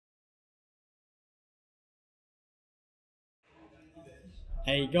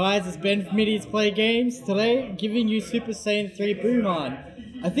Hey guys, it's Ben from Idiots Play Games. Today, giving you Super Saiyan 3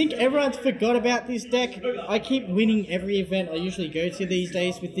 Buuhan. I think everyone's forgot about this deck. I keep winning every event I usually go to these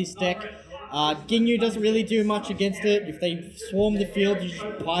days with this deck. Ginyu doesn't really do much against it. If they swarm the field, you just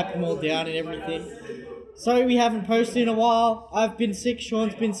pipe them all down and everything. Sorry we haven't posted in a while. I've been sick,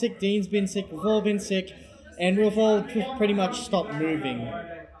 Sean's been sick, Dean's been sick, we've all been sick. And we've all pretty much stopped moving.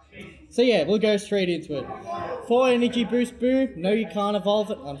 So yeah, we'll go straight into it. 4 energy boost Boo. No, you can't evolve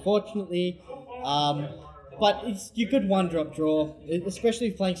it, unfortunately. But it's you could 1-drop draw, especially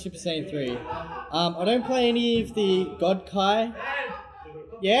if playing Super Saiyan 3. I don't play any of the God Kai.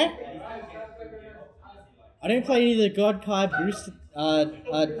 Yeah? I don't play any of the God Kai boost.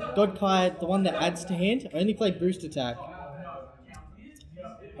 God Kai, the one that adds to hand. I only play boost attack.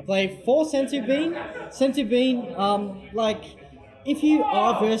 I play 4 Senzu Bean. Senzu Bean, if you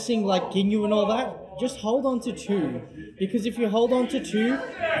are versing like Ginyu and all that, just hold on to 2. Because if you hold on to 2,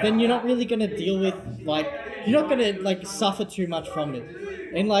 then you're not really going to deal with, you're not going to, suffer too much from it.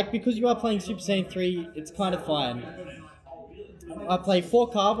 And, because you are playing Super Saiyan 3, it's kind of fine. I play 4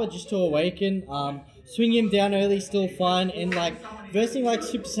 Cabba just to awaken. Swing him down early, still fine. And, versing,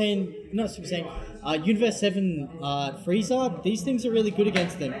 Universe 7 Frieza, these things are really good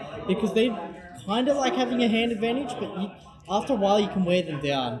against them. Because they kind of like having a hand advantage, but after a while you can wear them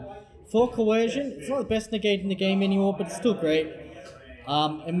down. 4 Coercion, it's not the best negate in the game anymore, but it's still great.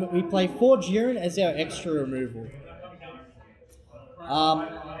 And we play 4 Jiren as our extra removal.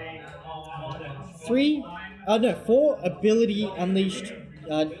 4 ability unleashed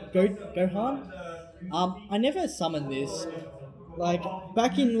Gohan. I never summoned this.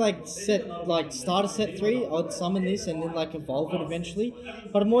 Back in starter set 3, I'd summon this and then evolve it eventually.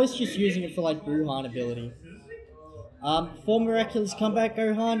 But I'm always just using it for Buuhan ability. 4 Miraculous comeback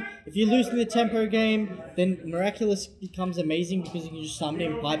Gohan. If you lose in the tempo game, then Miraculous becomes amazing because you can just summon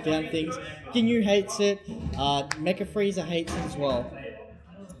him, pipe down things. Ginyu hates it. Mecha Frieza hates it as well.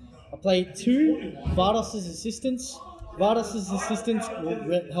 I play 2 Vados' Assistants. Vados' Assistants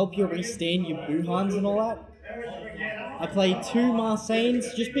will help you restand your Buuhans and all that. I play 2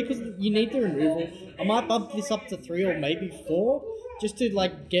 Marsains just because you need the removal. I might bump this up to 3 or maybe 4 just to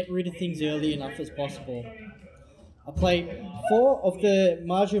get rid of things early enough as possible. I play 4 of the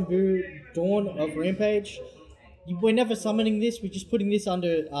Majin Buu Dawn of Rampage. We're never summoning this, we're just putting this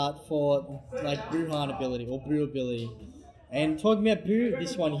under for Buuhan ability or Buu ability. And talking about Buu,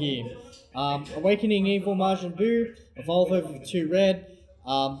 this one here. Awakening Evil Majin Buu, evolve over 2 red,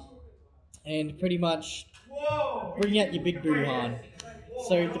 and pretty much bring out your big Buuhan.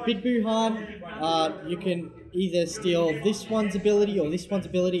 So the big Buuhan, you can either steal this one's ability or this one's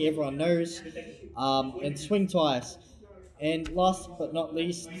ability, everyone knows. And swing twice. And last but not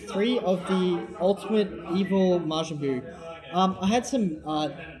least, 3 of the ultimate evil Majin Buu. I had some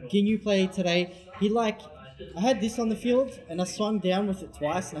Ginyu play today. I had this on the field and I swung down with it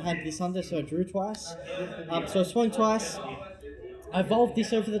twice and I had this under, so I drew twice. So I swung twice. I evolved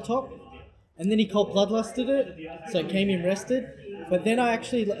this over the top and then he Cold Bloodlusted it, so it came in rested. But then I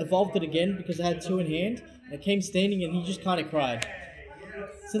actually evolved it again because I had 2 in hand. And it came standing and he just kind of cried.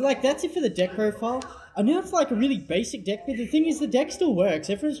 So that's it for the deck profile. I know it's a really basic deck, but the thing is the deck still works.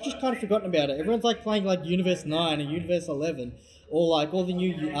 Everyone's just kind of forgotten about it. Everyone's playing Universe 9 and Universe 11 or all the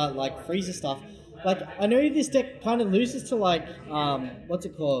new Frieza stuff. I know this deck kind of loses to what's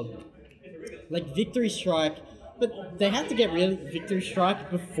it called? Victory Strike, but they have to get rid of Victory Strike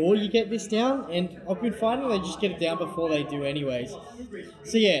before you get this down, and I've been finding they just get it down before they do anyways.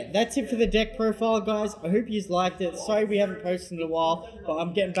 So yeah, that's it for the deck profile, guys. I hope you liked it. Sorry we haven't posted in a while, but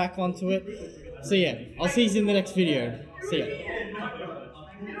I'm getting back onto it. So yeah, I'll see you in the next video. See ya.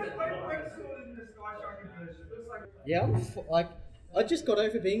 Yeah, I just got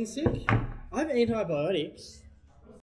over being sick. I have antibiotics.